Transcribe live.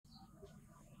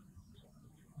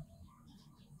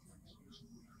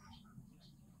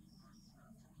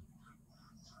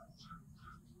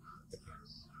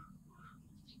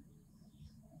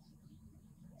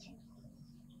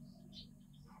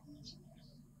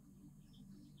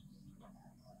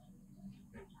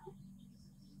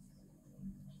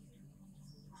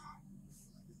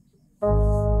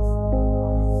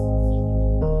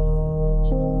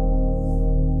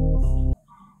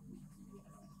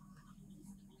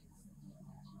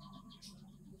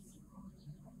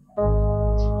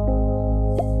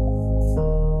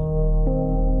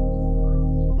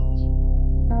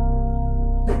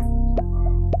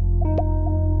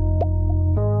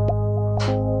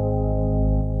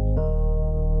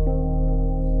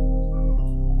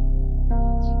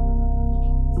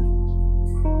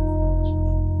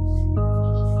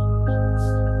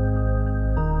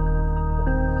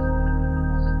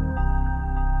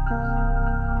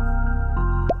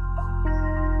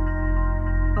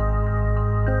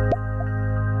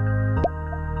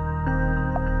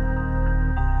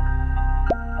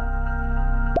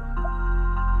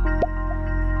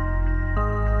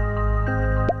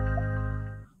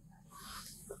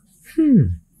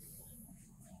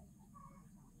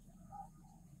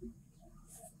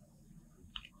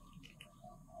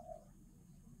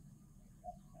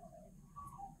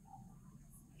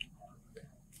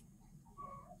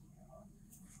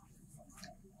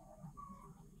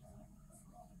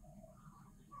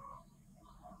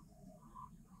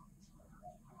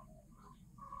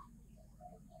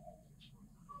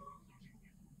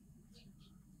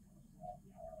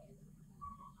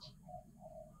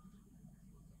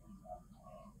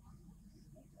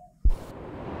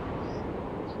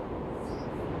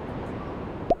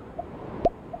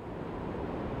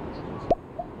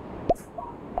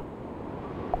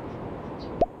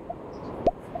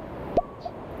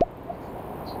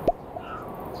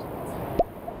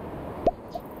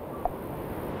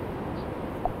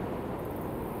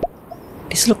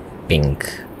This look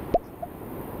pink.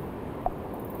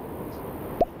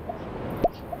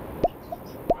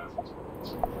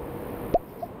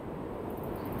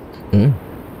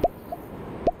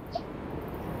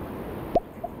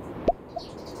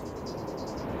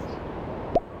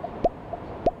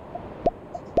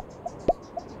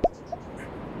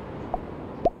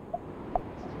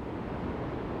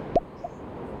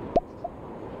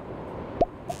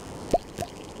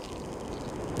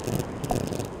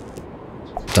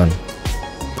 Done.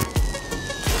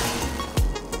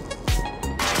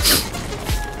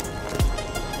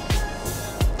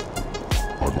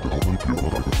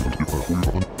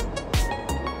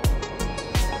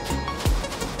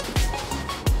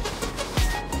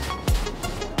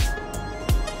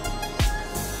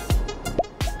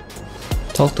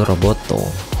 Talk to Roboto.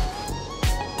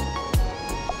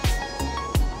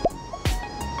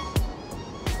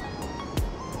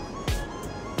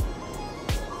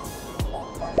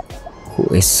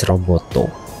 Who is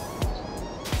Roboto?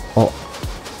 Oh.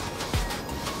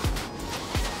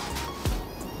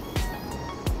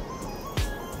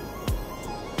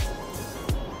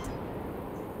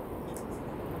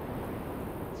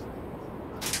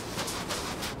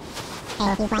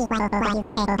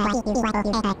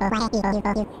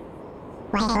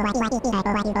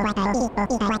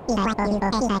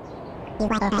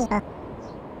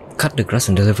 Cut the grass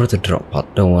and deliver the drop pod.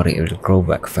 Don't worry, it will grow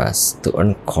back fast. To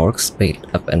earn corks, pay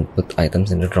up and put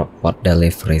items in the drop pod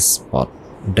delivery spot.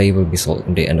 They will be sold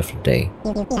at the end of the day.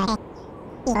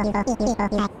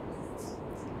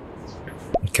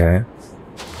 Okay.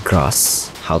 Grass.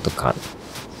 How to cut?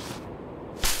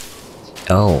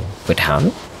 Oh, with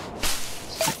hand?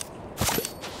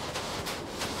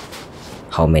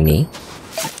 How many?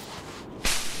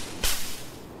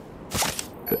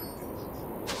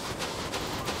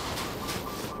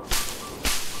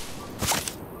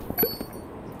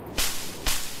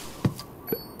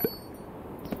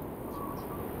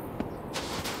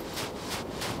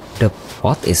 The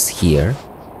pot is here.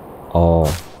 Oh.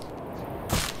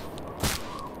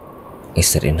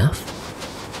 Is it enough?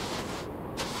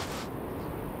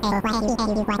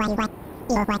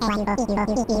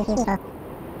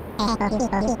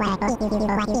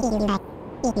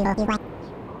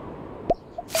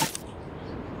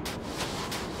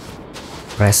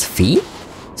 Press V?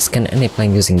 Scan any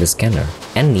plane using the scanner.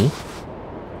 Any?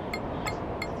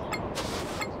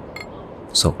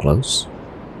 So close.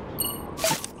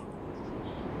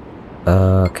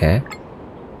 Okay.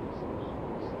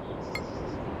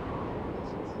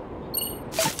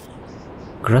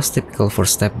 Grass typical for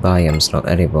steppe biomes, not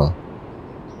edible.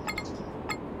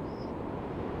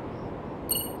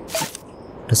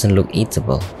 Doesn't look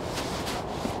eatable.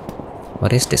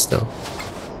 What is this though?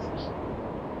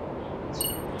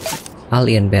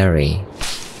 Alien berry.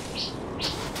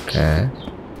 Okay.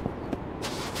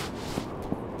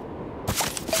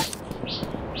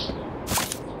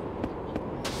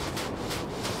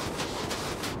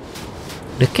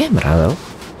 The camera though.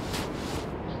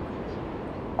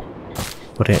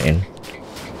 Put it in.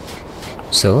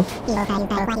 So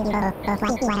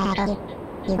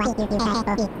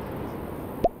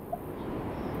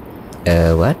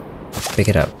what? Pick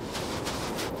it up.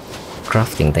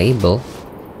 Crafting table.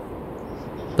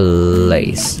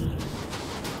 Place.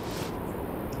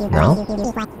 Now?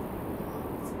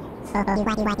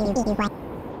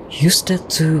 Use that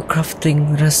to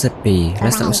crafting recipe.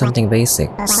 Let's start with something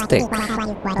basic. Stick.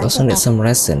 We also need some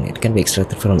resin. It can be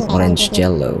extracted from orange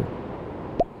jello.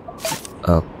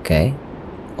 Okay.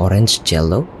 Orange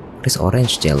jello? What is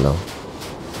orange jello?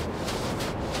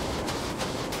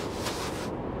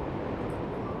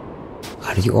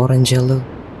 Are you orange jello?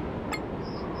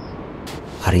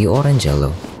 Are you orange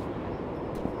jello?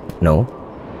 No?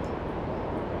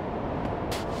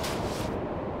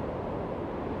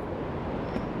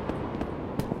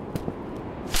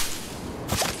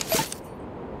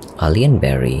 Alien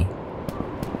berry.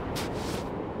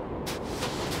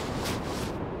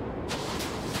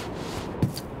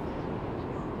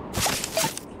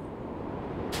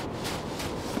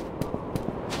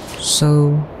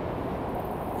 So,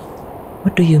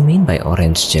 what do you mean by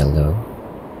orange jello?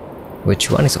 Which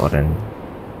one is orange?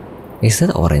 Is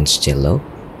that orange jello?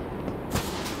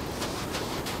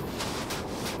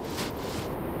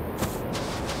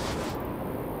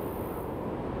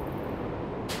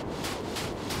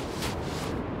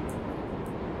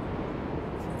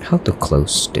 How to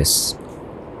close this?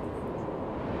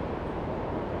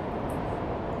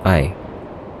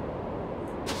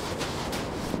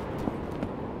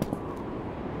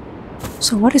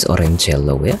 So what is orange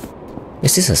jello, yeah?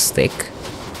 Is this a stick?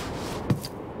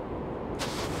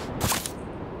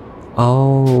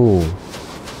 Oh.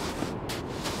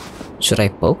 Should I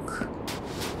poke?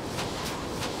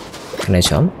 Can I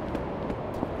jump?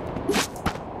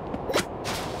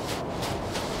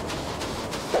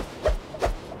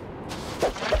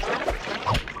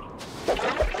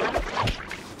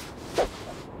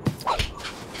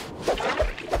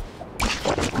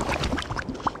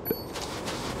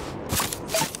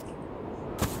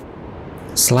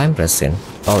 Slime resin.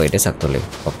 Oh, it is actually.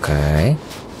 Okay.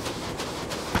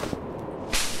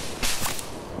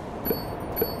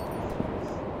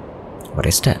 What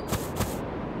is that?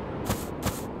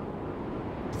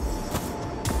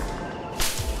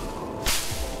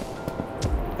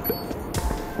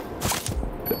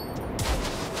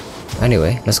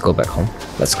 Anyway, let's go back home.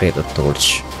 Let's create a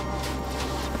torch.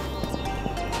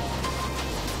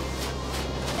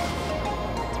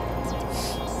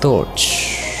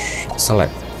 Torch.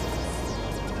 Select.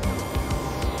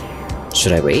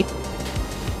 Should I wait?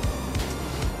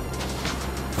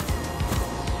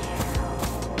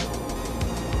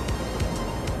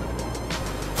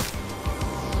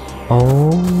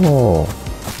 Oh.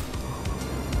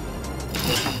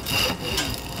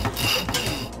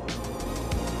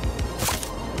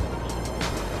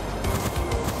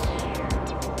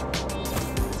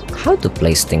 How to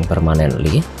place things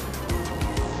permanently?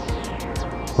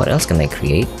 What else can I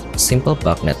create? Simple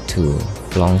bagnet tool,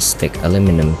 long stick,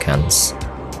 aluminum cans,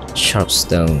 sharp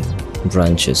stone,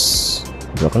 branches,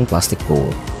 broken plastic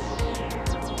board,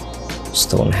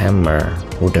 stone hammer,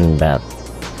 wooden bat.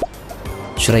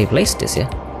 Should I place this, yeah?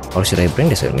 Or should I bring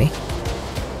this with me?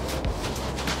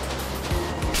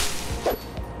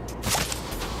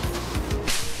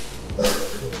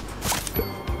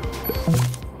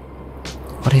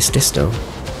 What is this though?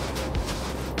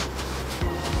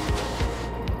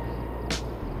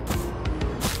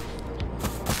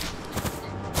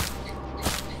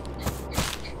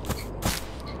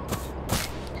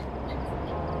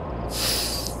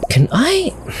 Can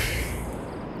I?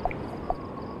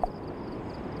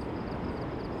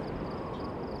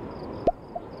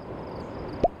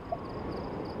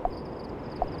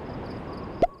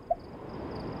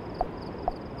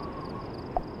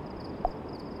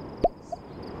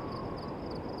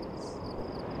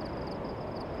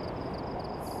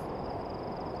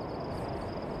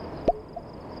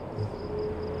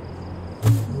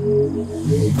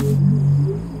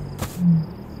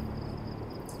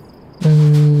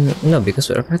 No, because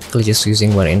we're practically just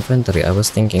using one inventory. I was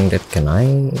thinking that can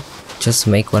I just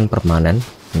make one permanent,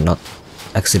 not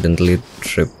accidentally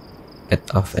drip it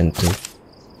off into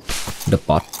the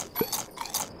pot.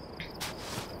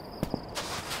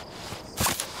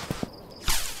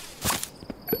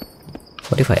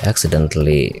 What if I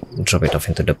accidentally drop it off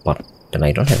into the pot? Then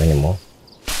I don't have any more.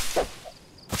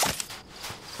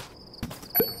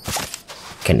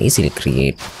 Can easily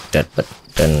create that, but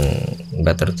then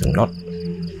better to not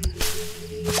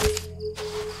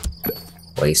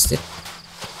waste it.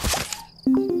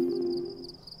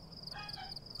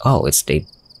 Oh, it's dead.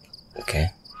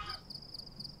 Okay.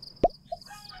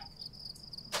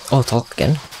 Oh, talk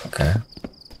again. Okay.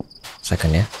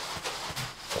 Second, yeah.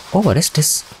 Oh, what is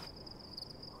this?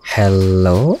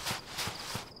 Hello?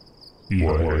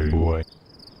 Boy.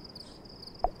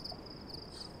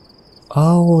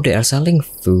 Oh, they are selling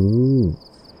food.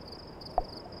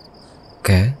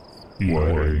 Okay.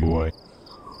 Boy.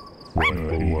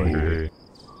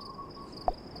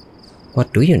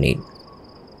 What do you need?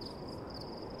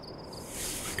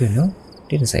 Do you know?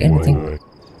 Didn't say anything.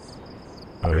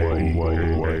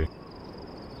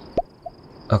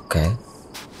 Okay.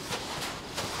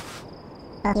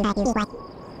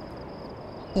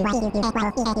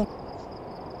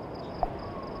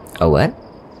 Oh, what?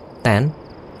 10?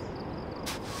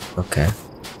 Okay.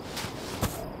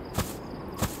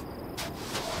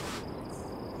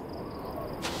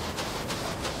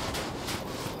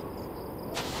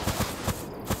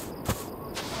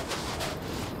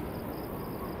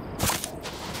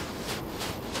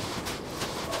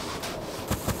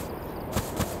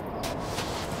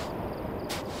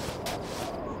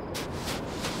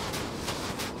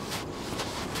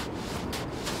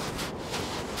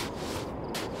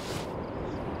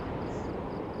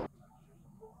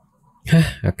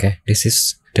 Okay, this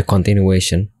is the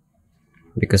continuation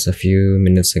because a few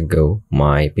minutes ago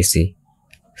my PC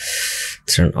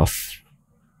turned off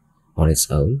on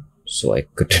its own, so I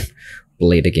couldn't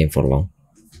play the game for long.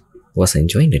 Was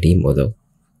enjoying the demo though.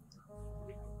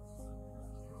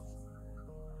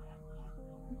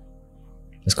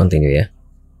 Let's continue, yeah.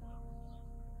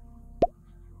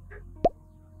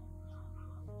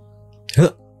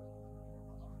 Huh.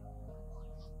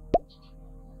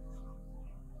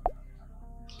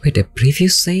 Wait, the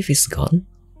previous save is gone?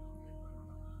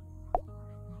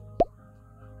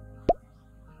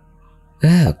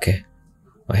 Ah, okay.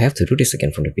 I have to do this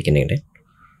again from the beginning then.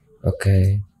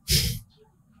 Okay.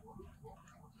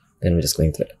 Then we're just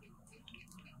going to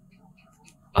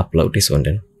upload this one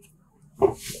then.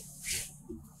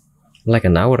 Like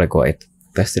an hour ago I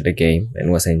tested the game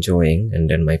and was enjoying, and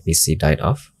then my PC died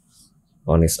off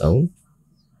on its own.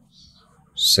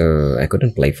 So I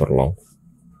couldn't play for long.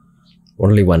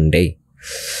 Only one day.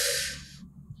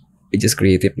 I just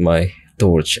created my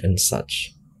torch and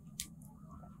such.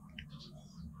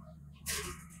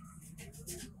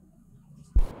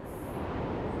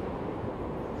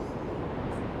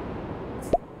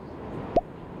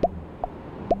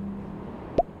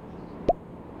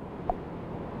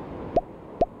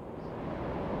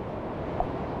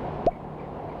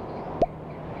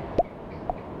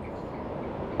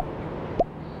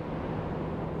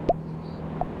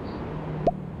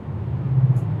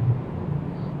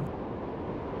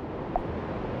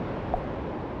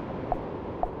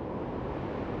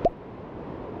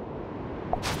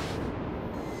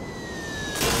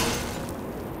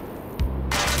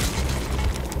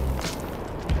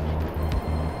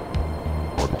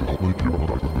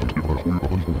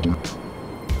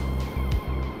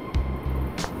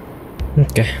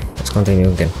 Okay, let's continue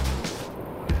again.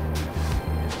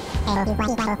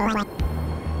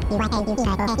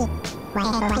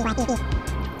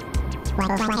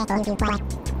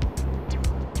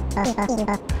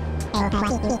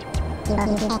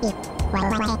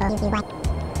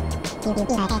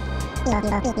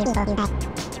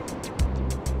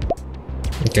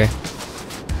 Okay.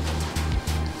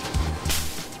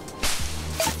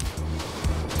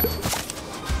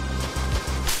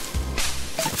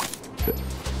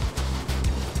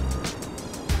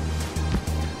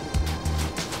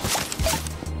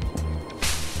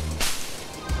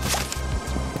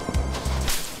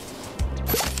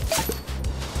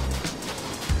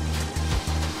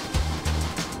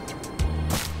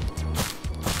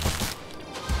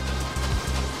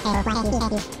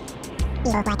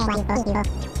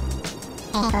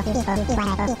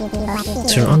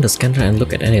 Turn on the scanner and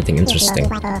look at anything interesting.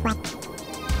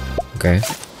 Okay.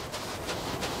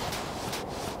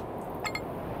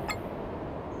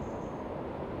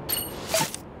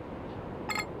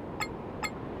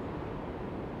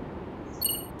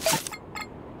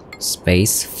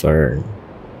 Space fern.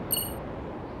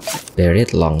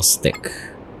 Buried long stick.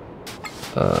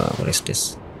 What is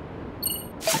this?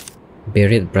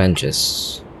 Buried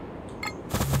branches.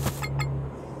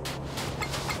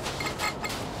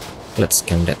 Let's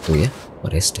scan that too, yeah.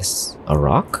 What is this? A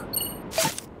rock?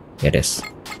 It is.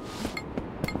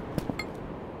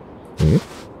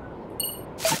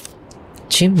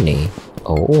 Chimney.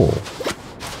 Oh.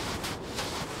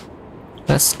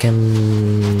 Let's scan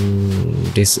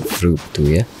this fruit too,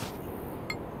 yeah.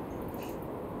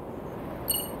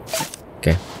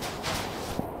 Okay.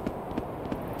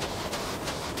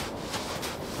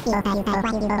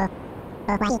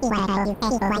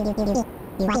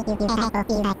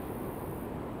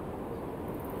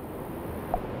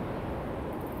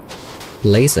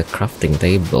 Place a crafting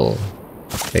table.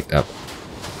 Pick up.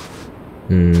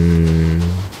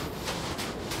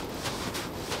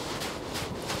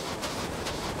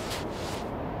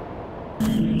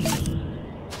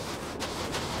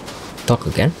 Talk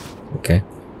again? Okay.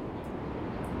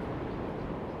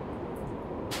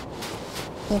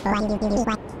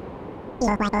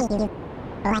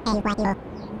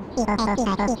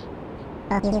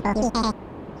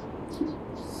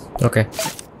 Okay.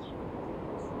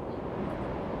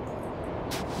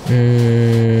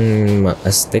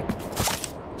 A stick.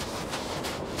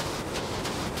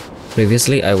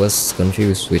 Previously I was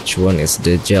confused which one is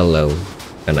the jello,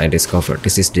 and I discovered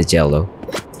this is the jello.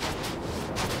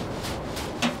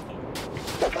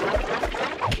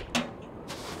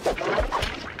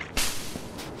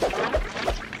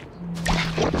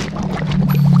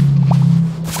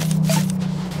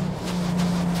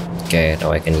 Okay,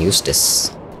 now I can use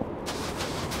this.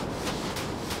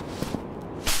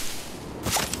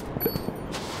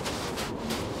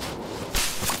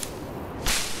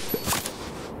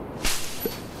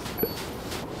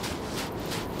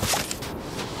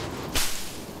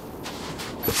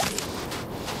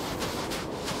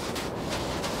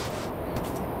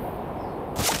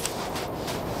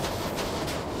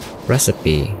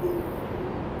 Recipe.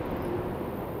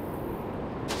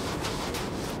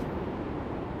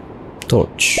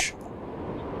 Torch.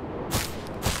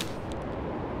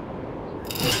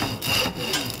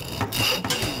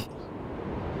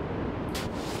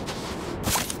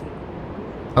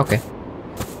 Okay.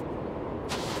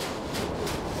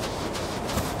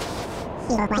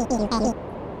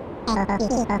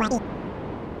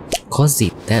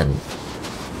 Cozy 10.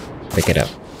 Pick it up.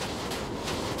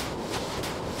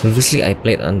 Previously I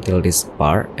played until this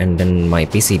part and then my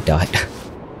PC died.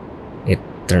 It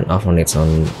turned off on its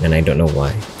own and I don't know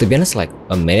why. To be honest, like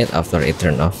a minute after it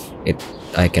turned off,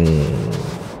 I can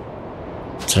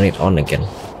turn it on again.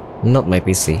 Not my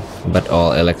PC, but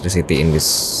all electricity in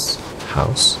this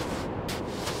house.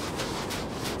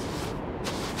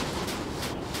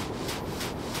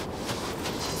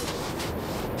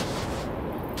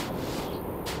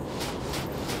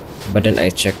 But then I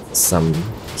checked some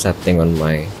setting on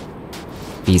my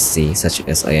PC, such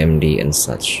as AMD and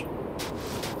such.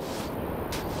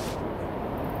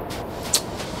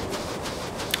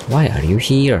 Why are you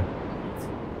here?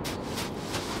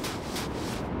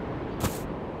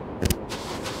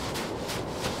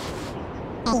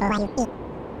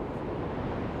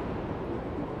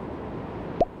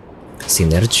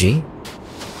 Synergy?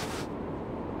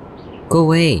 Go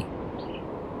away!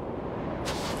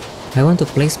 I want to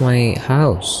place my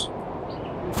house.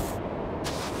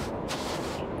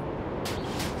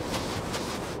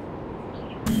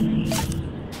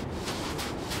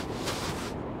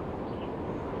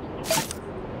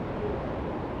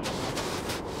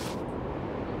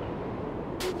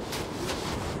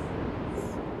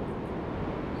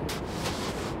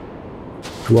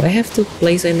 Do I have to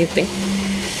place anything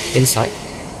inside?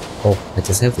 Oh, I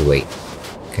just have to wait.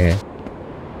 Okay.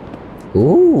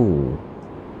 Ooh.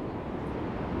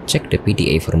 Check the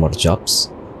PDA for more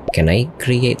jobs. Can I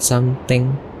create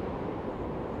something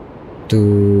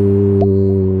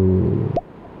to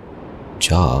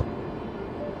job?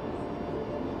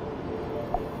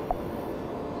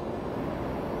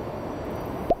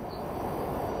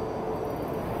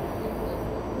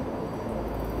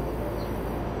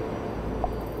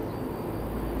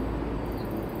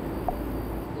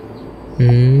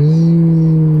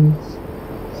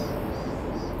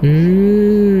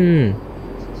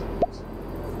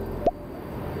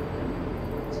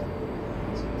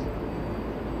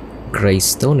 Gray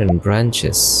stone and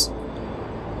branches.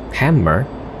 Hammer?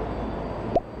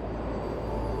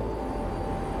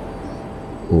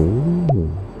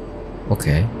 Ooh.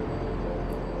 Okay.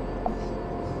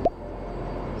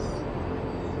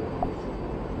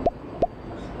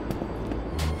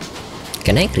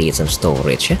 Can I create some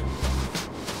storage, yeah?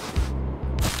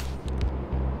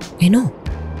 Hey, no.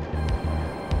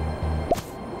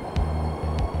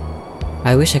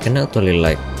 I wish I can actually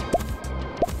like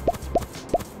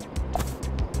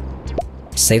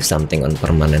save something on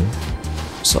permanent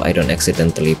so I don't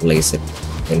accidentally place it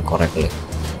incorrectly.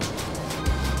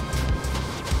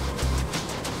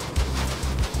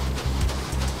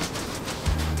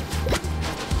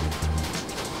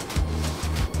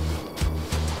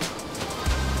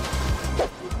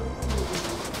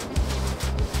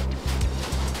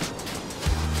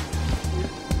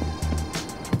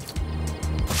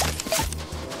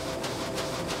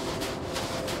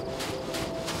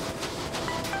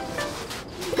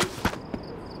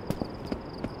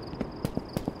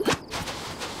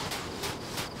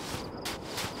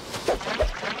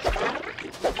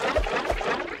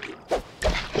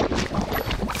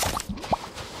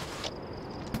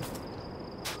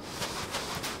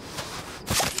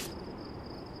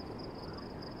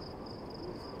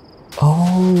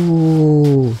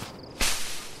 Oh,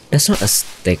 that's not a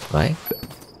stick, right?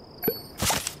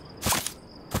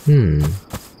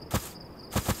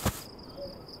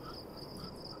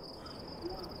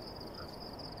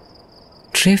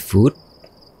 Driftwood?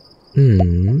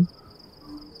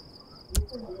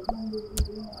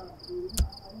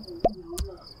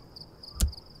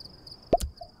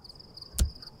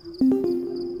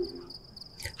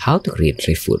 How to create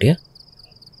driftwood, yeah?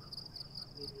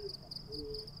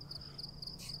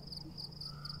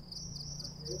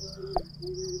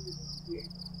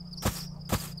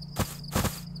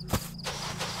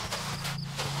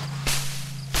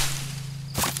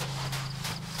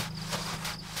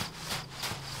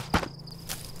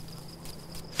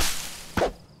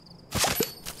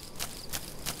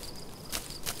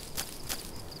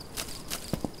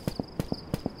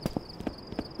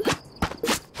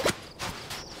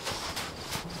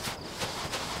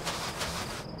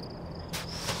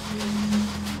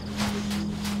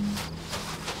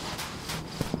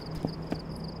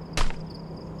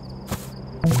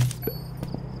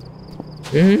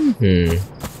 Mm-hmm.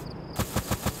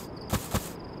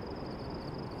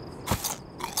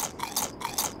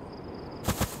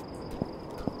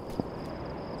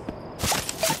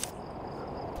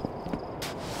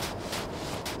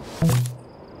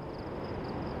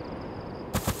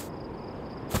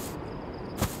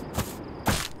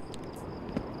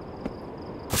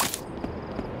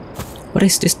 What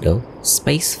is this though?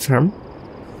 Space firm?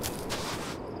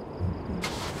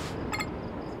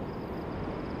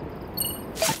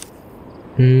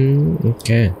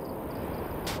 Okay.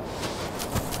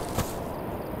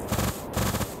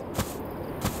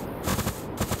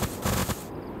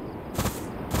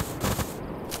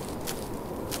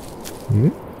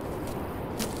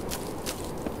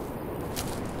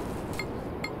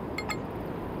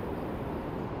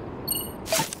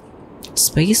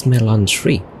 Space melon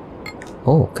tree.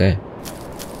 Oh, okay.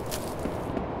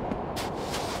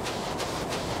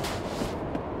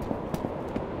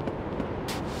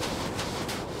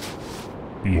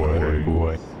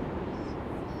 Boy.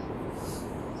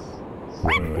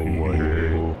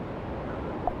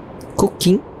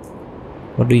 Cooking?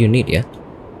 What do you need, yeah?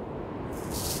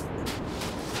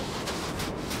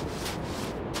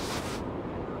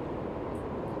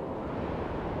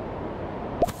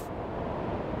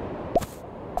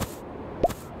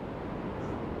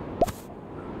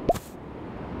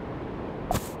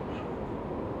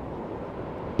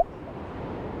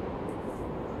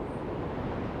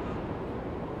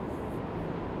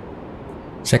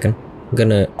 Second, I'm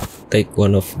gonna take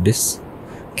one of this.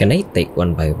 Can I take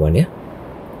one by one, yeah?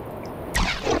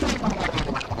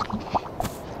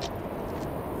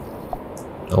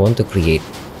 I want to create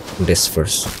this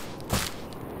first.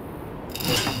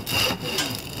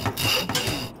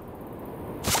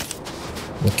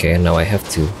 Okay, now I have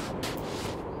two.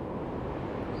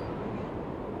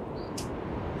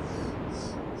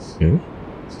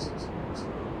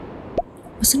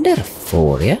 Wasn't there a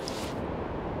 4, yeah?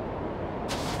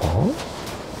 Oh?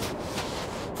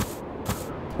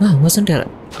 Oh, wasn't there?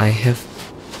 I have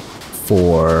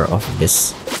 4 of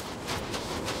this.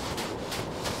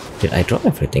 Did I drop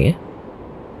everything,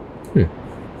 yeah?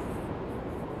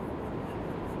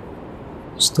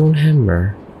 Stone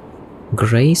hammer.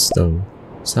 Gray stone.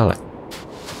 Select.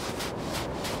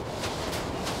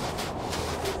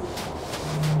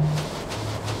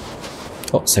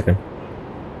 Oh, second.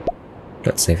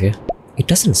 Let's save here. It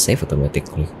doesn't save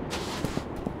automatically.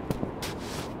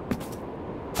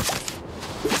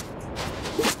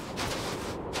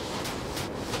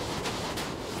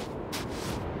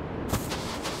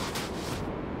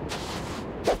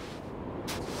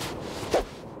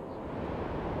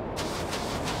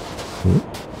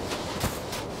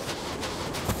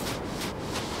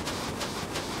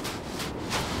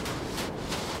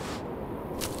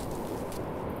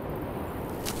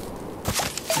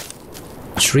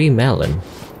 Tree melon.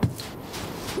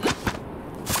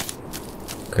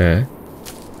 Okay.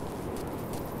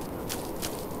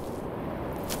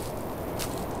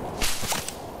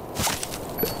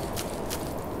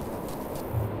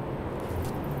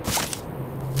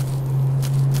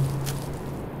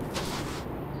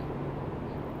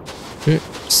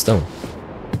 Stone.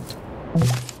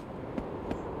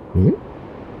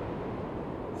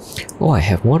 Oh, I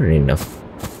have more than enough.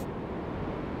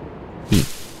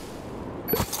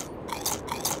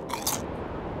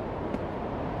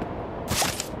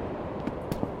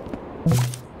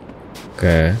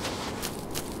 Okay.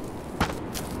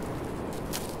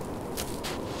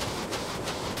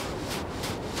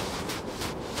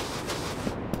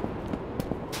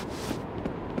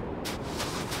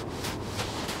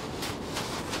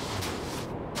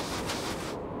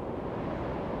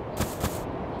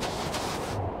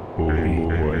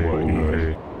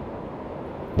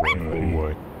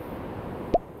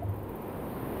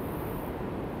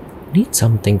 Need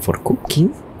something for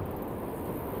cooking?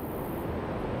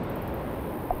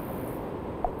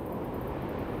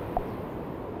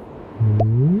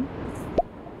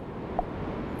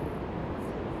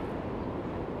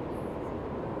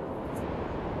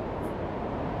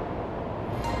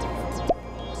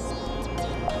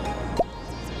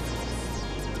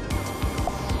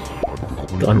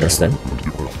 To understand.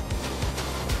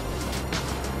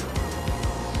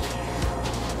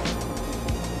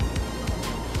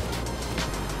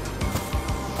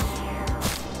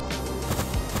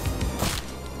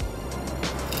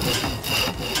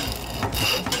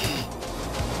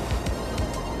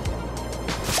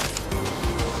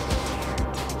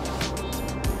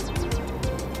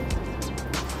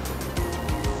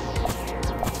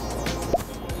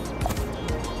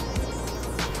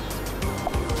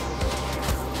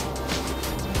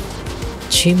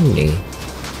 Chimney.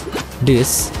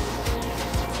 This.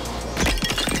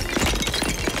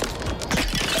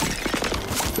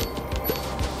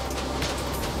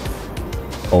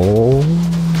 Oh.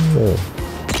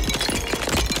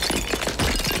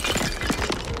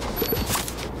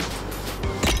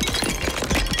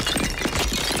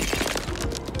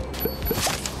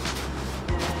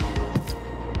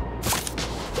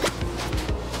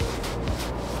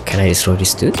 Can I destroy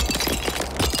this dude?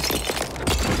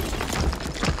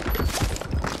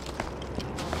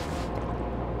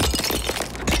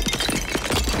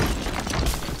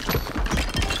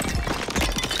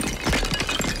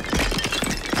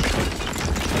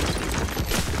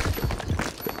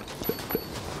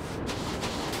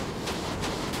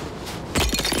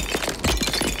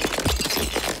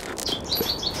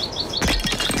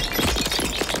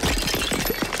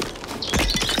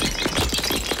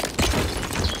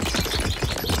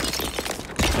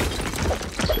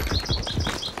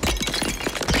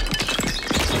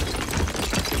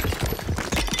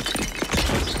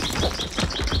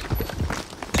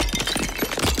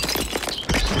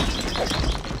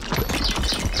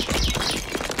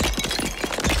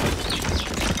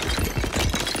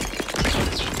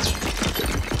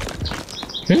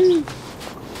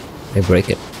 I break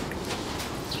it.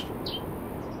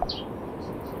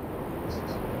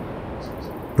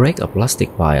 Break a plastic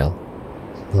vial.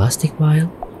 Plastic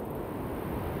vial?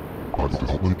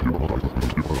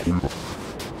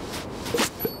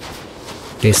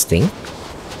 This thing?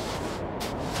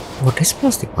 What is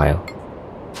plastic vial?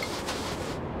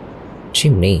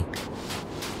 Chimney.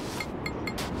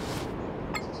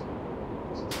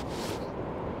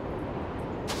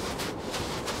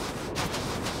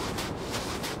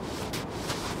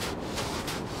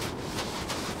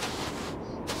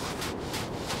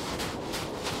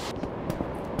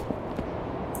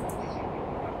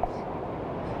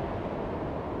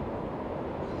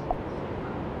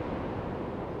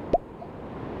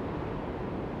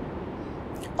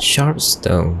 Sharp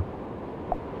stone,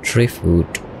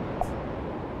 driftwood,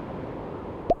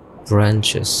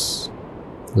 branches,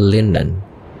 linen,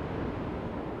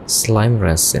 slime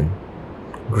resin,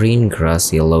 green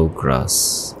grass, yellow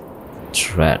grass,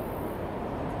 thread.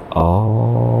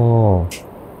 Oh,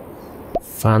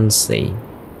 fancy.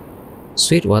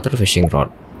 Sweetwater fishing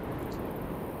rod,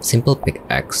 simple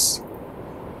pickaxe,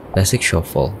 basic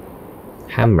shovel,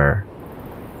 hammer,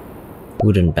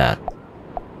 wooden bat.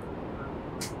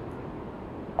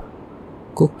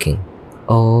 Cooking.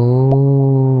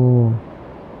 Oh,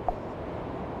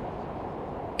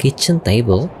 kitchen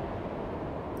table.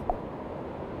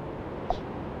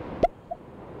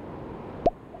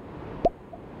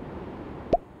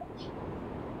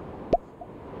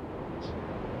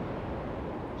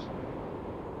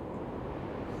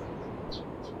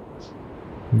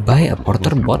 Buy a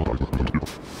porter bot.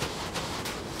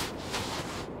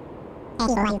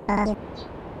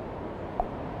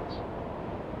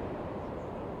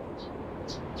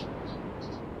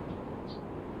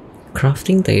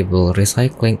 Crafting table,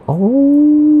 recycling.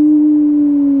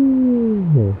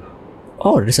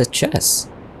 Oh, there's a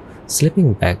chest.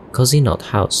 Sleeping bag,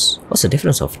 Cozynauts house. What's the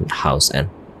difference of house and?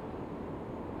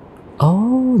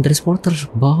 Oh, there's porter's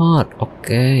bot.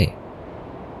 Okay.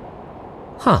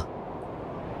 Huh.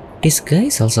 This guy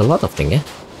sells a lot of things, yeah?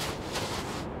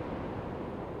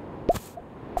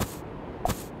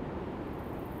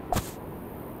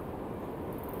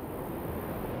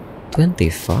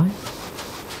 $25?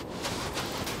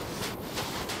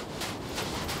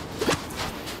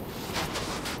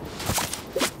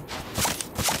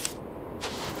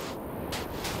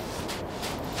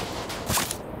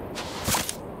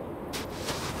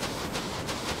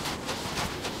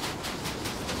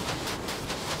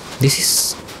 This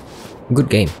is good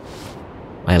game.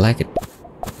 I like it.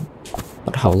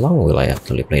 But how long will I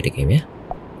actually play the game, yeah?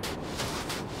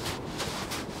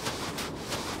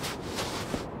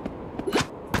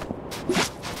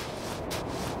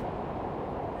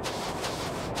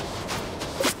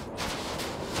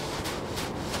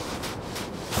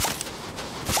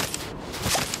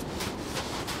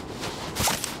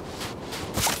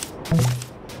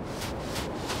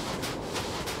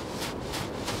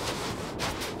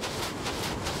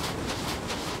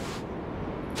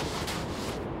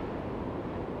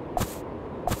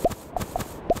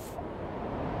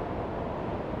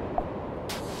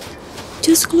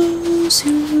 Just close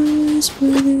your eyes,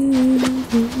 breathe in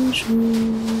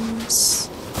visions.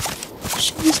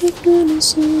 She's a gonna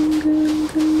sing and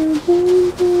gonna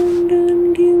bond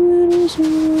and give it us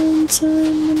one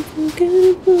time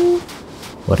unforgettable.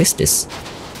 What is this?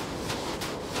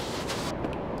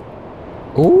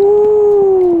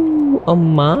 Oh, a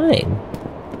mine.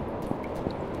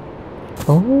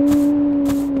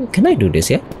 Oh, can I do this?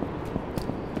 Yeah.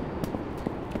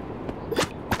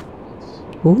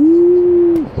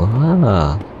 Ooh,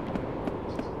 wow.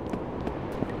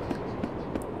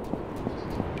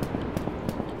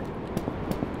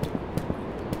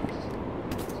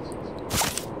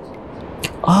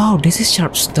 Oh, this is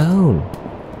sharp stone.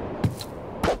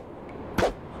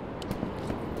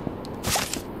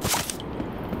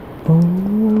 Oh,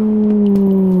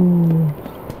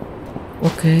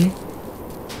 okay.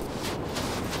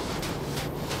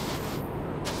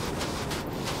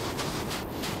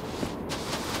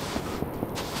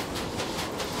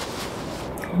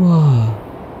 Wow.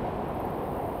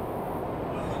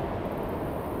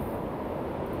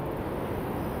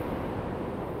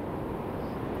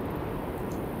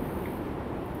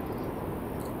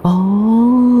 Oh.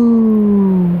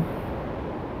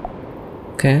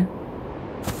 Okay.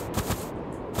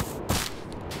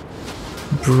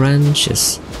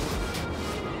 Branches.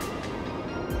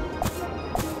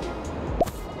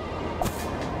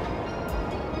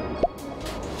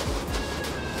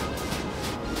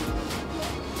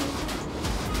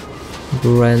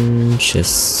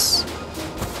 Branches.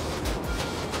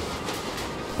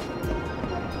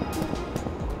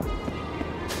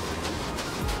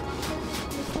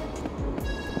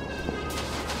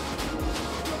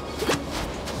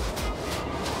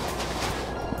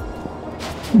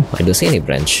 I don't see any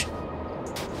branch.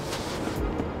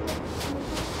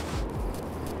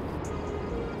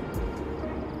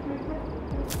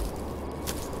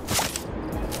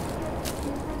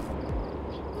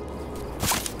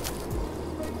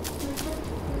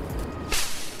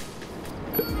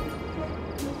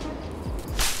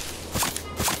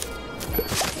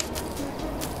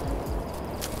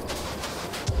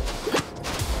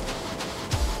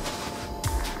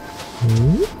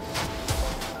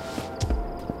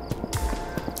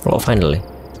 Oh, finally.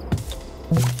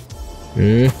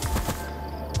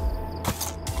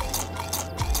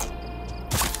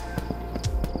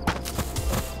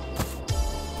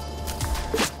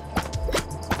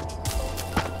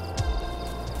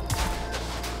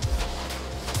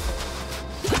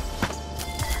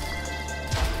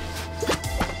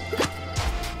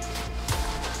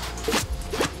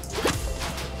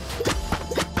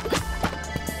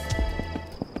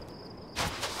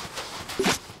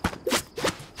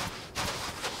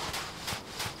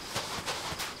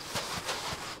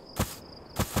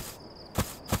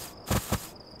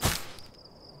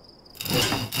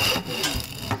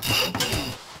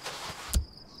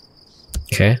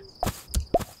 Okay.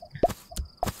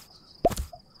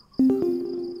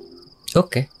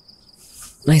 Okay.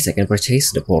 Nice, I can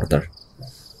purchase the porter.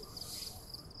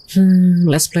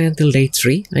 Let's play until day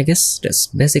 3, I guess. That's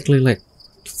basically like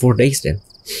 4 days then.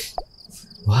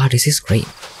 Wow, this is great.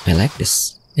 I like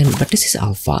this. But this is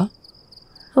alpha?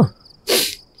 Huh.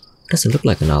 Doesn't look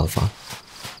like an alpha.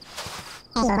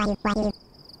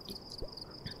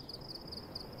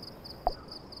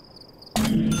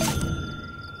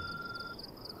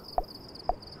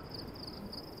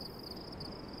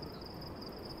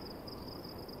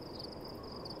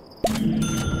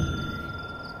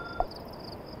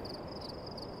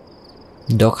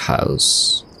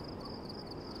 Doghouse.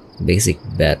 Basic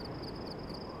bed.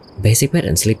 Basic bed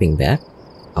and sleeping bag?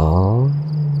 Oh.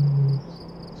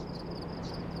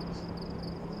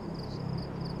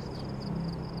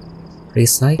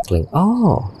 Recycling.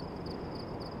 Oh.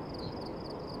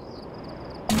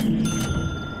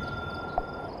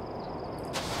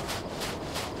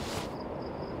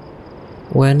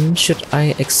 When should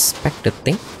I expect the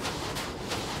thing?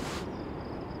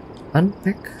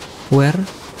 Unpack? Where?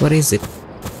 Where is it?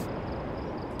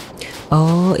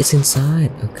 Oh, it's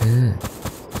inside. Okay.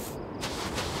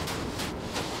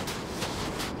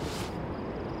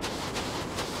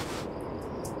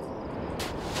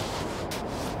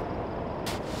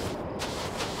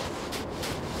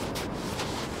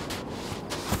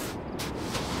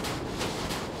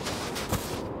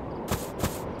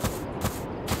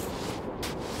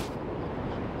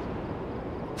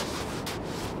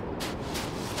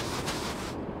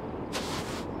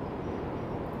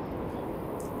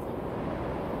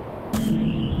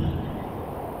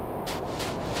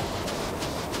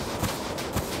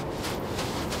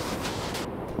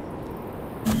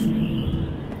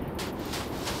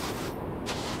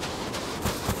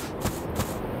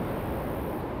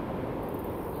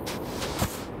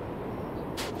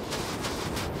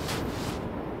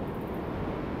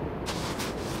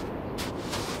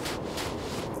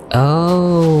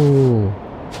 Oh.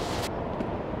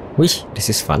 Wih, this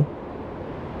is fun.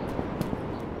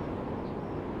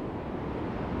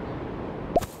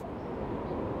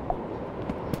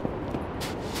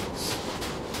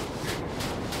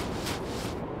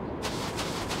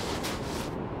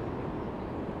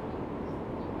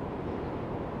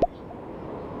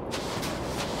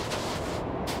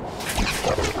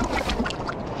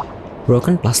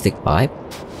 Broken plastic pipe?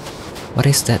 What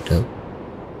is that though?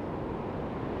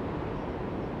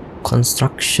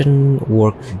 Construction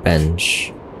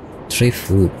workbench. 3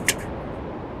 food.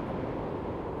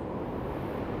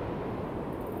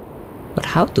 But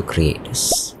how to create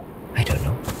this? I don't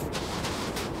know.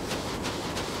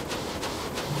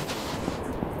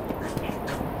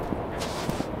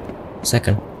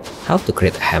 Second, how to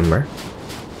create a hammer?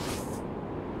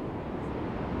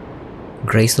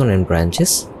 Greystone and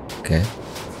branches? Okay.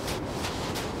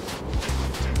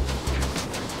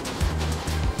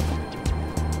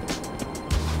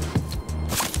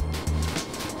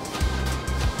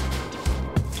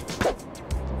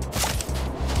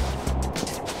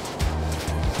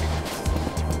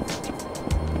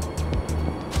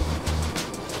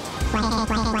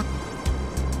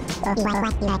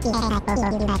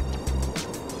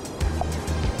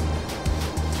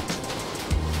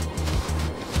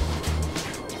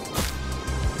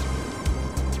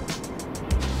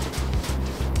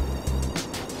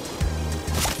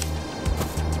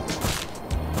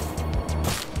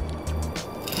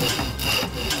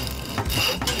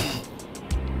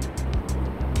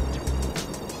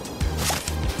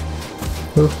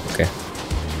 Okay.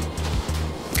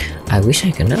 I wish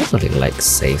I can actually like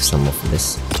save some of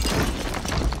this.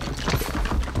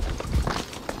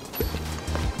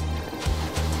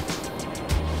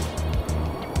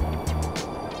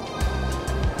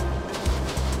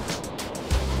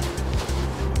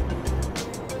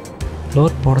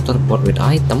 Load porter board with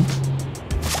item.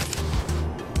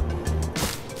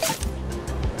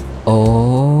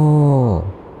 Oh,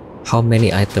 how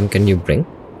many items can you bring?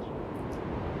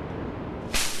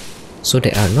 So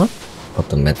they are not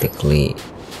automatically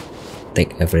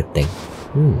take everything.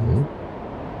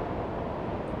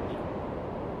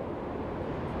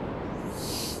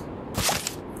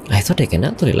 I thought they can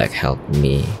actually like help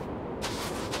me.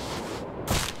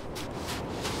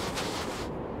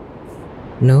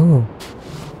 No.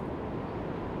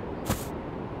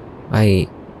 I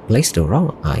placed the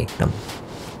wrong item.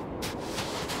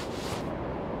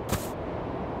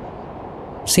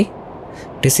 See?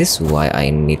 This is why I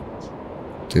need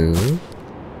to,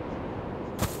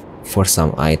 for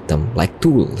some item like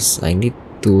tools, I need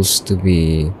tools to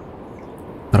be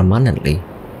permanently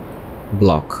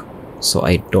blocked so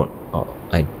I don't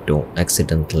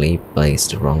accidentally place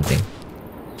the wrong thing.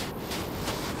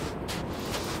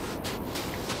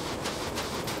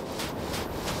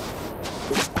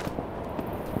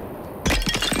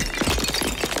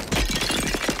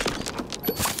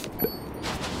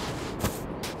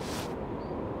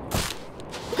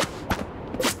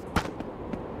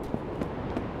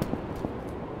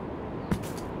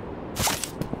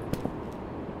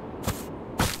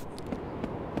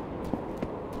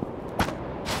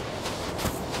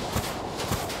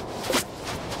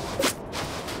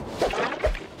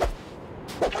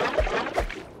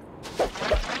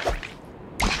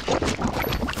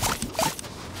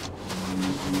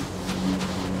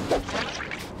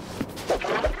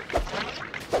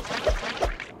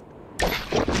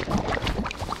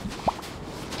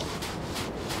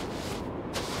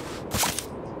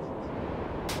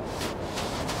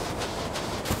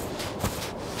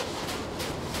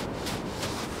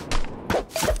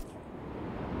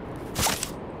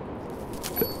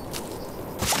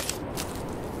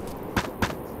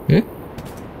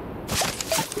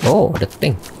 Oh, the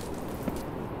thing.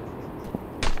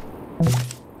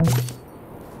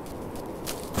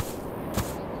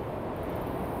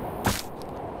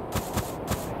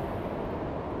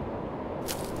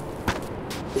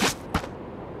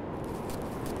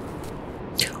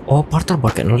 Oh, portal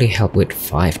board can only help with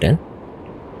 5 then?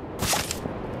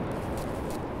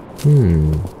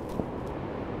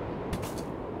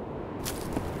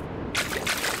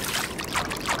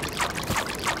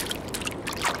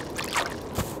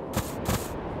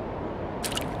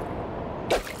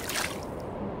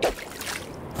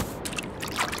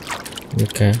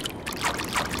 Okay.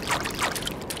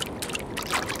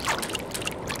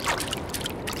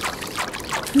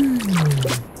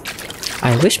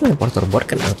 I wish my portal board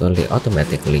can actually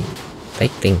automatically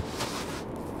take things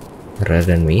rather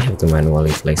than me have to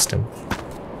manually place them.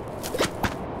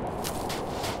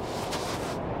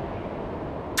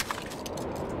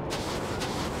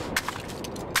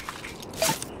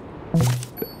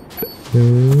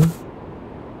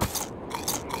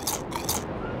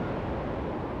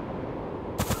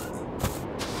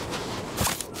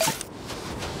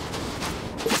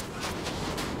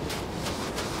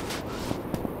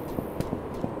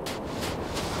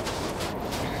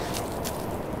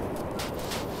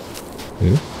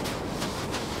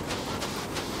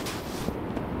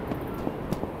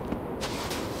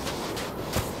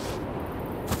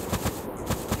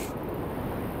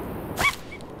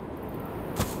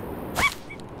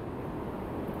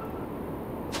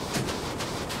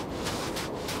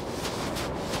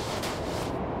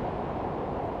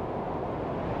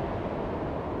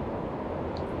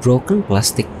 Broken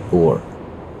plastic board.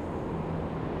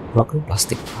 Broken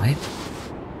plastic pipe.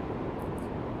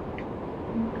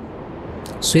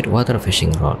 Sweetwater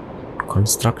fishing rod.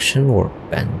 Construction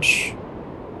workbench.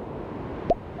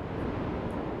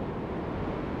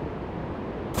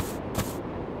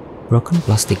 Broken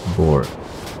plastic board.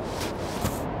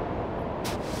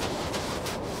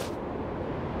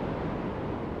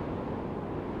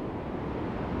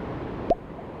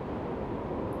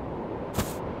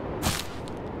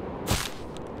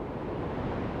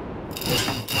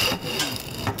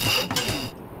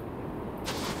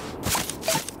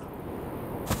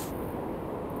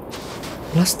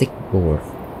 Plastic board.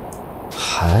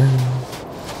 Huh?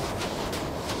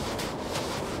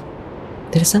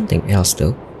 There's something else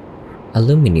though.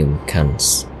 Aluminum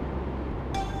cans.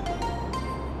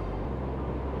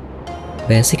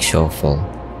 Basic shovel.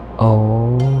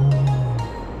 Oh.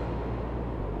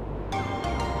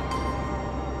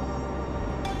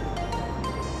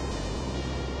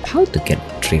 How to get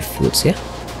 3 foods, yeah?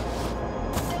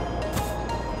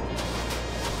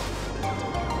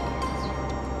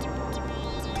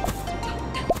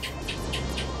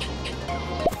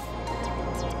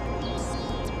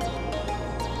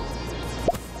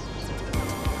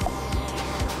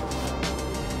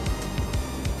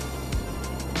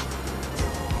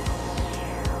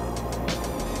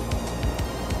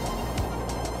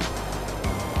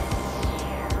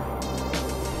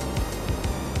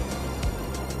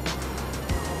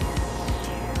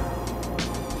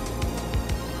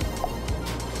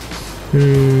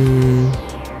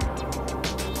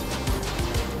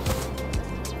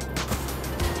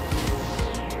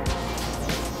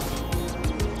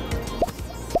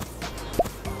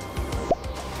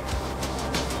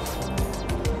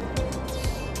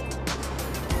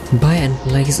 Buy and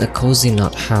place a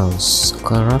Cozynauts house.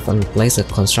 Craft and place a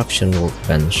construction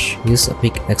workbench. Use a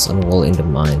pickaxe on wall in the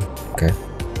mine. Okay.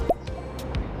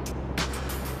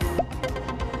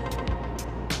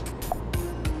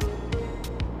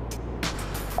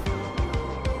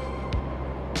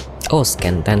 Oh,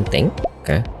 scan 10 thing.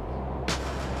 Okay.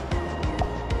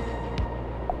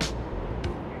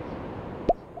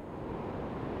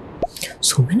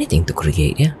 So many things to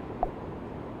create, yeah.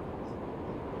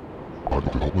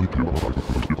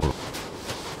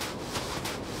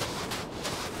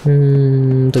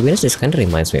 To be honest, this kind of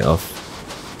reminds me of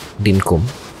Dinkum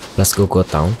plus Go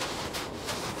Town.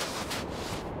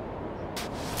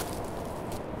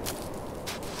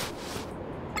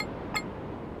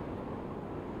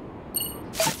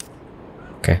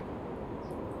 Okay.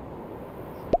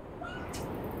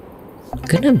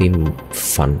 Gonna be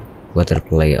fun whether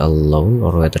play alone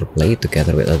or whether play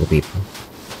together with other people.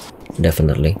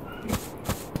 Definitely.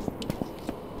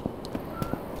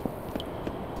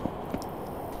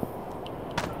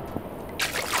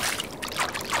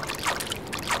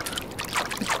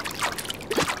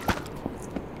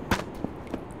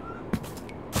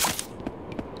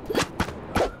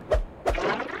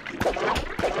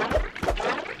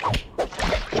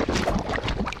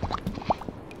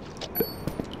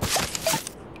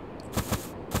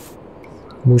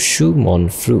 Mushroom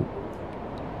fruit.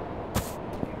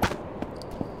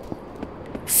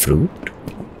 Fruit?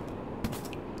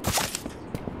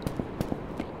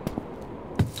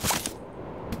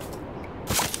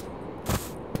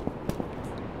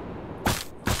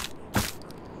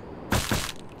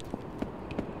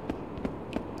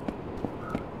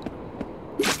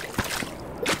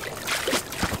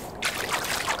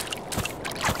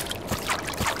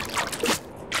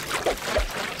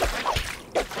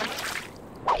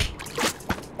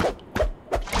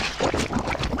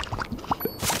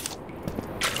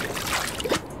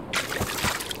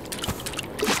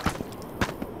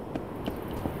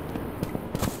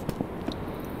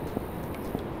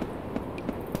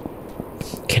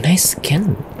 Can I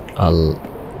scan a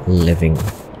living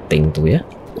thing too, yeah?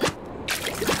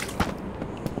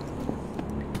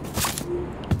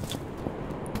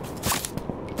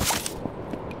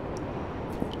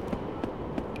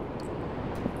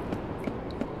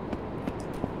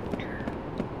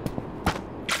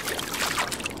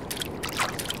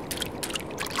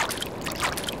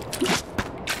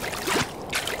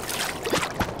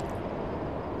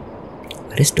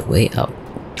 What is the way out?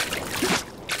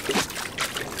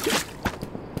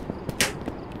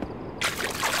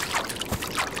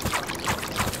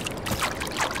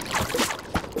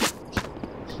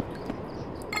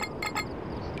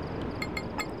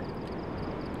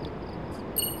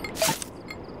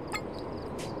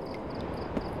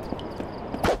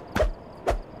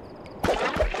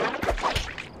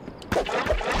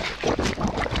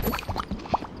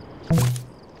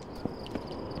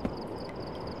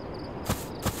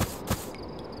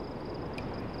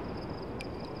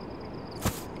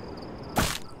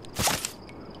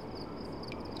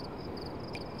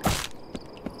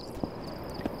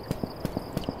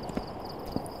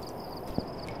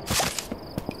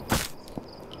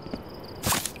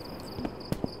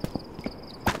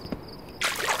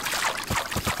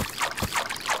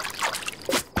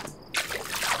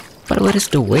 Where is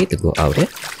the way to go out? Yeah?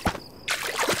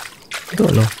 I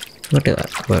don't know.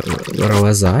 Where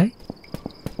was I?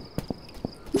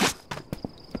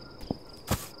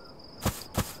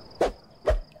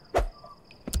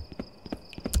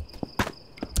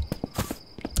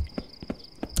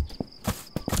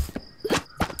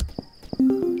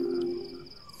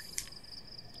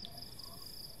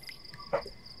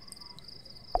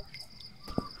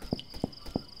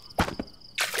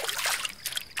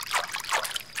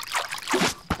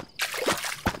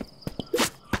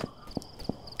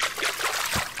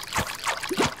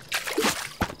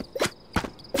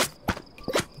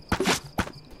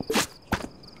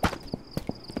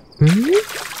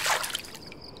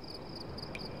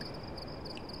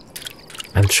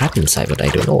 I'm trapped inside, but I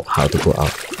don't know how to go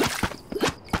out.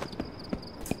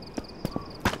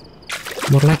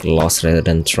 More like lost rather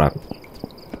than trapped.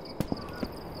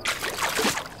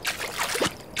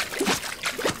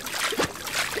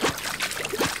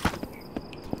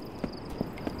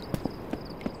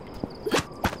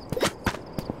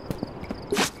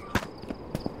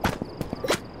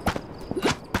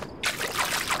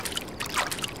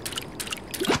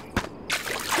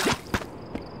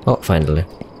 Oh, finally.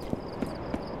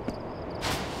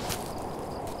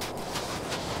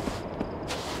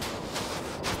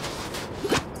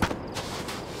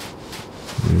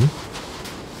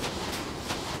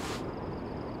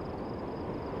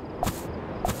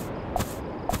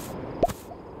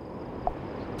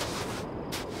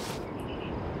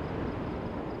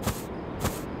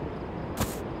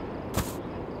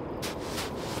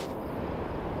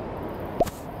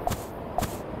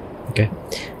 Okay,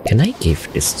 can I give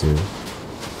this to...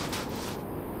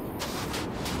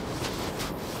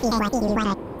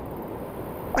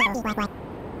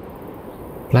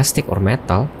 plastic or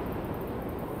metal?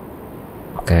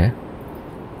 Okay.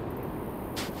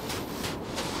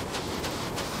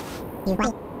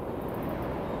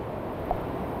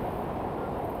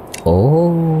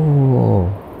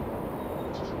 Oh.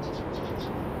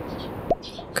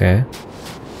 Okay.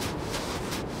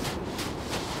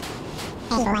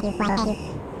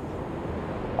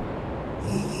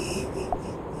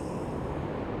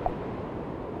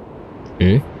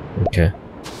 Okay.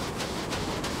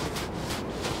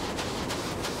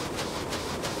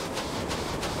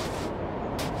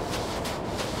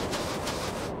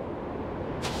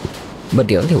 But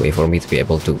the only way for me to be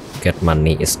able to get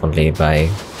money is only by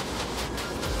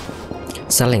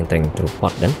selling things through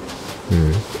pot then?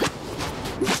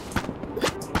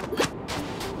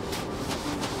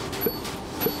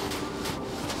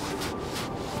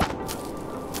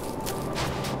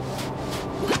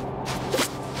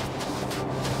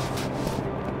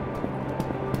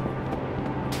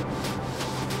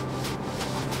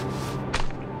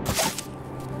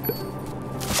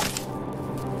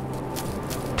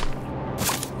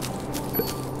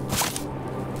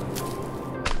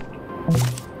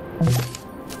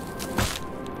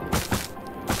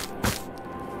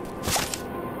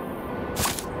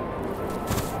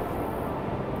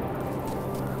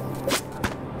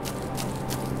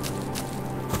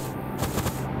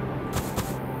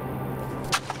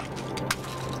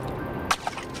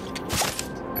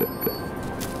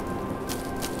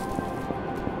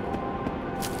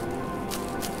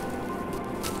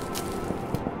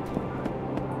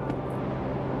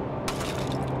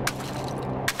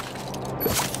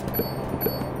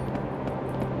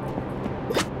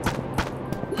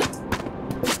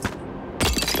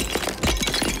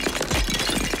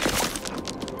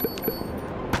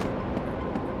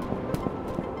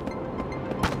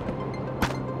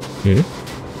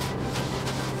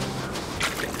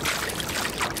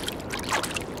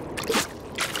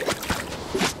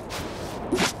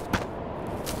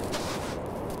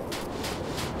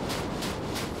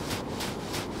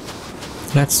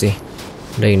 Let's see.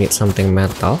 Do you need something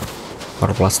metal or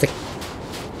plastic?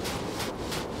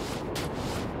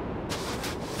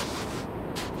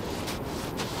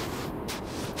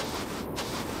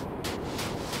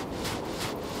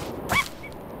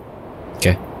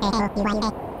 Okay.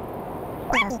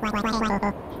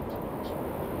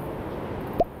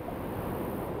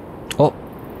 Oh.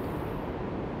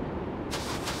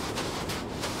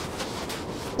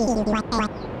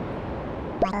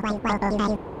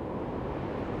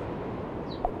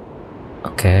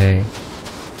 Okay.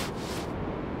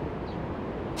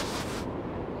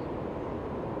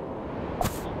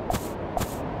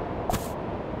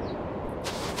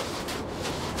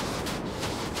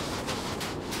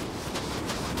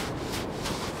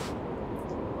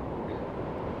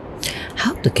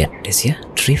 How to get this, yeah?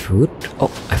 3 food?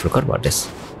 Oh, I forgot about this.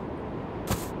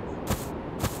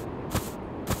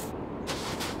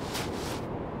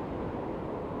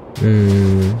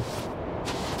 Hmm.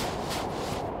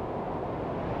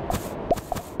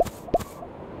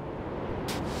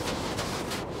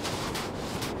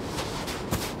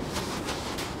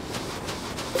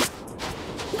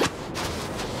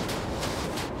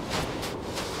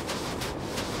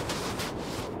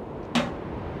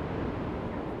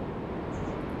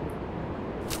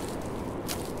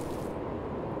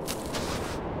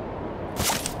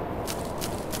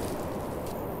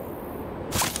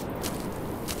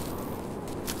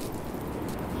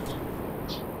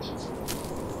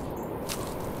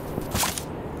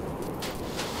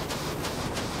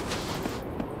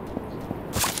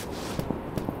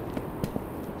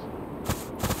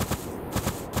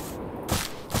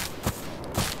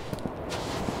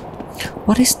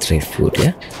 What is drift food,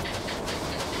 yeah?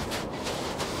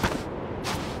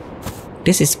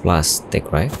 This is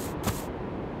plastic, right?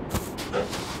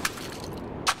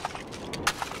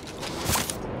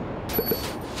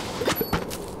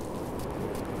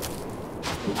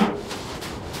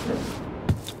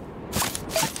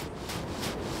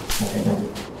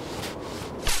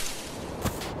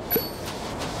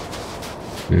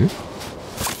 Hmm?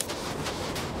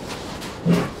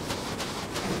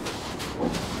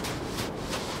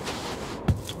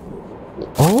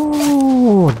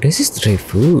 Oh, this is dry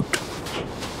food.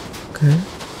 Okay.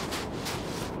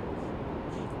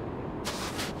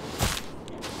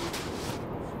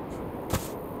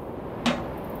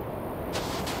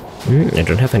 I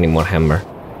don't have any more hammer.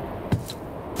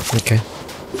 Okay.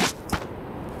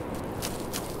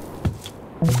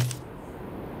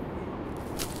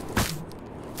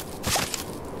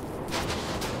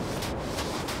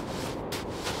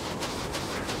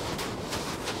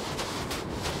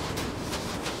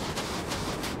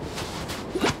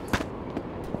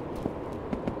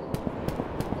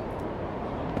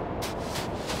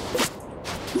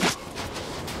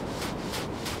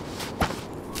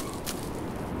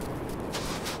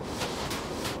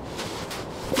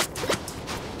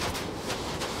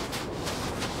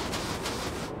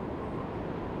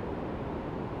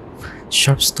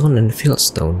 Sharpstone and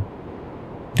fieldstone.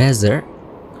 Desert.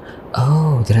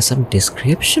 Oh, there is some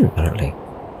description apparently.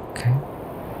 Okay.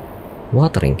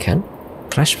 Watering can.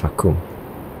 Trash vacuum.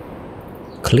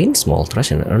 Clean small trash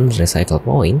and earn recycle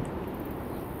point.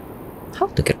 How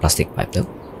to get plastic pipe though?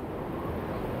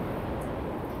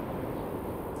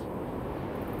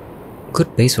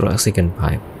 Good base for oxygen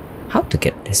pipe. How to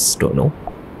get this? Don't know.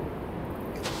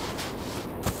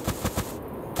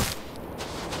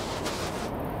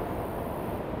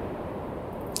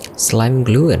 Slime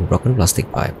glue and broken plastic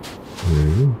pipe.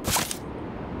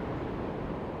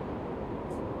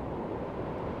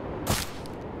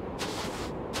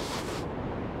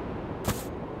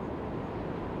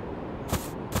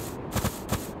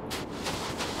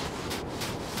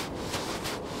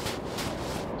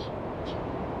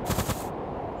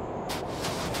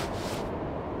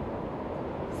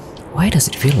 Why does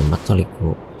it feel metallic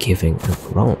giving a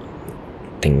wrong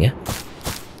thing, yeah?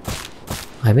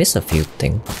 I missed a few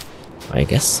things, I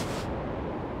guess.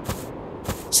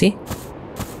 See?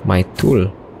 My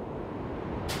tool.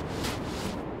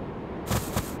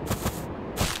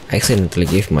 I accidentally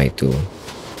gave my tool.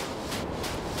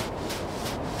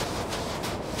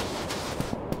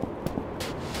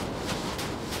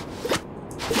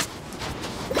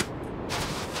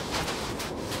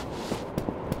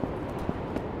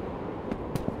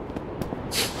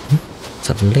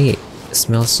 Suddenly it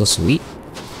smells so sweet.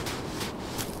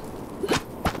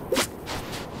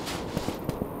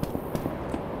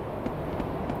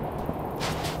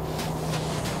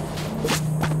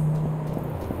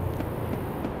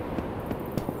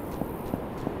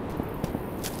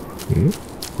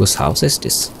 Whose house is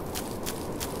this?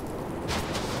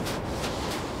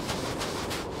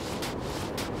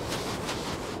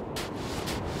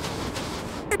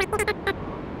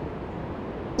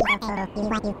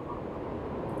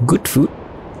 Good food?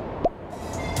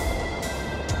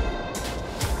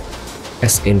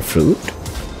 As in fruit?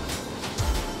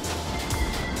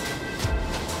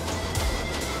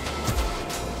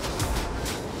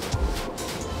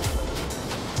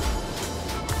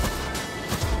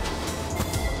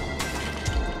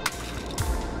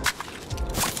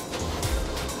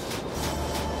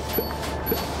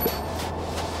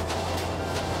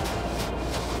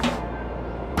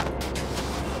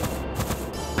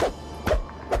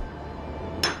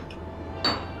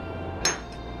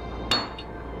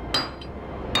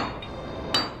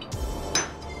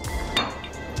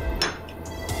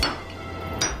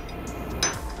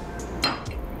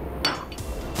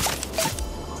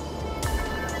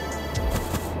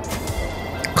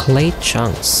 Clay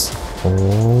chunks.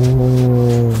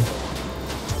 Oh.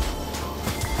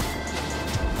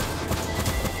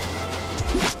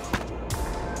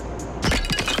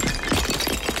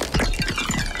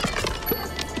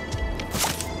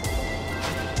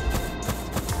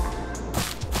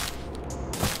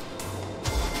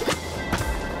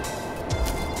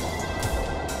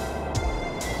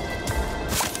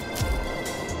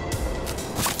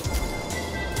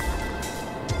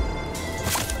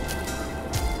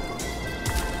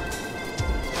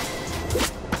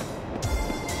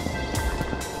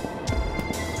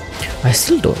 I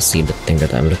still don't see the thing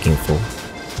that I'm looking for.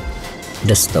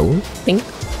 The stone thing?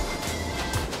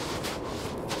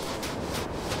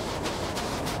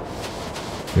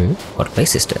 What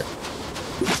place is that?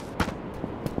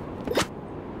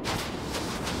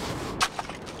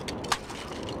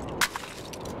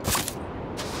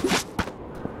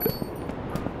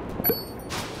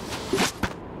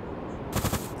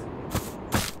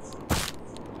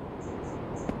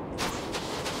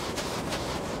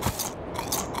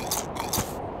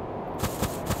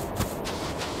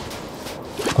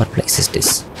 What place is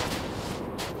this?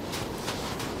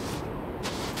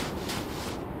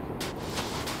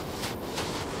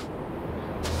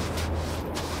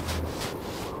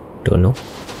 Don't know.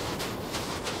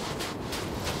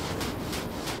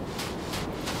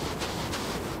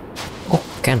 Oh,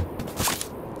 can.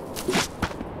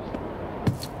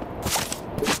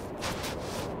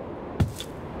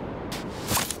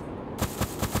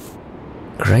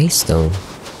 Greystone.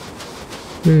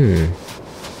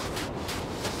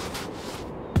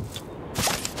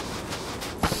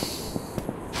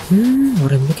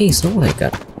 What I'm looking is not like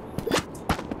that.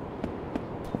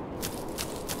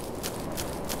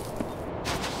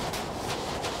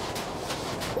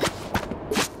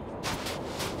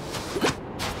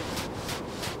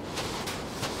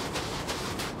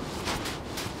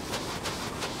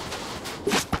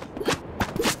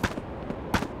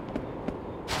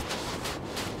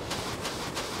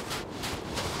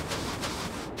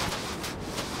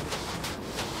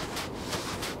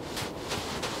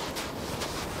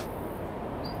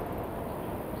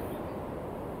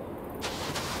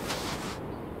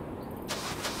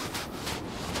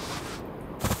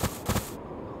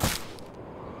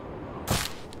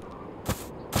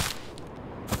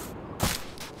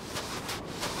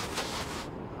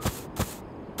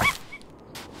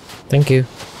 Thank you.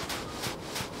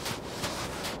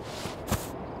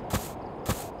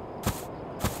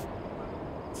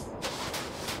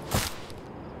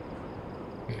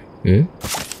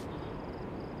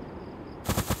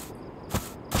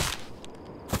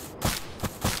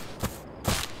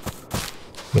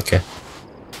 Okay.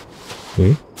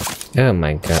 Oh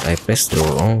my god, I pressed the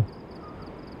wrong.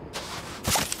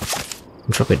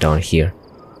 Drop it down here,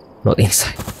 not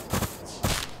inside.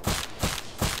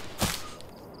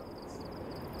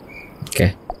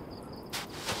 Okay.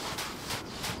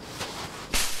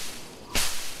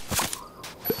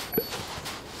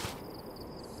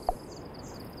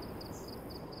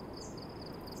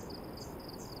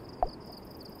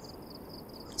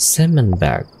 Salmon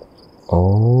bag.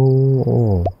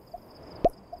 Oh.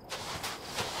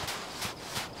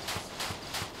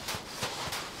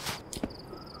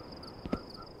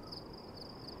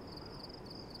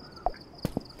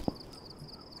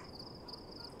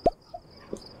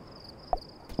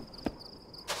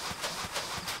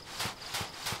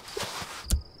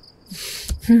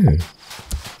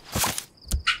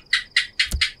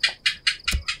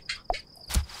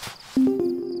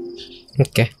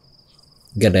 Okay.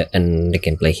 Gotta end the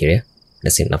gameplay here, yeah?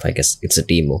 That's enough, I guess. It's a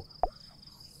demo.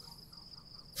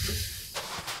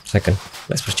 Second,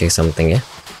 let's purchase something, yeah?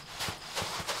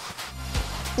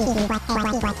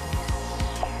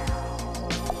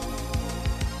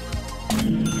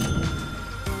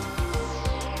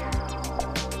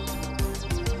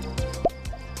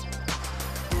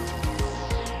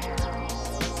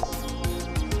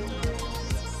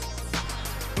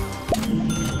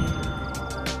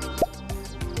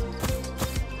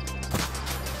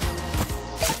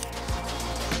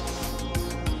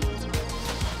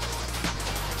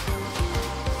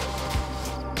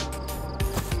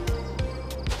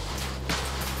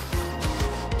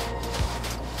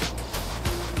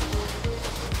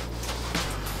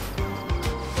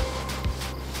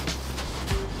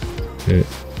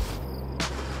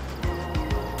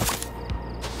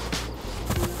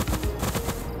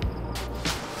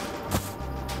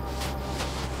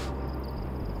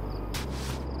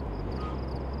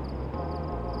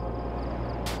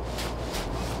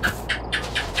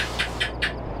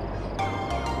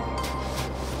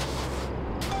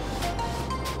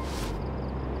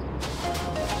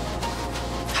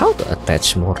 How to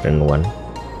attach more than one?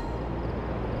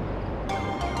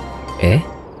 Eh?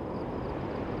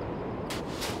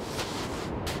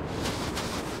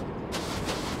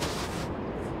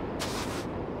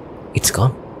 It's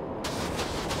gone.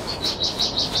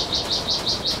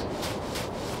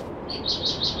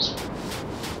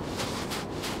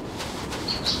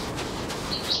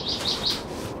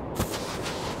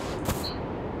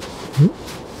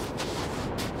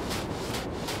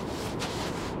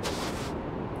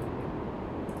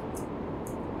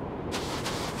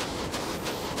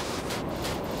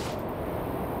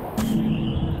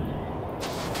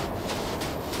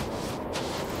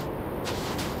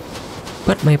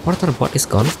 But my porter bot is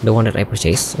gone, the one that I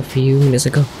purchased a few minutes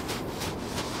ago.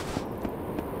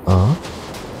 Oh.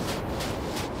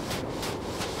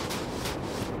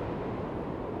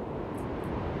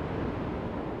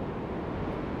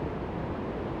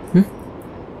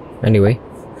 Anyway.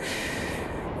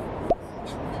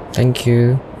 Thank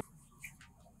you.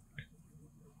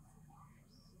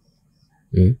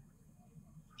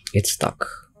 It's stuck.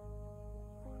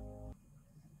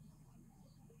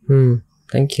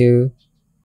 Thank you.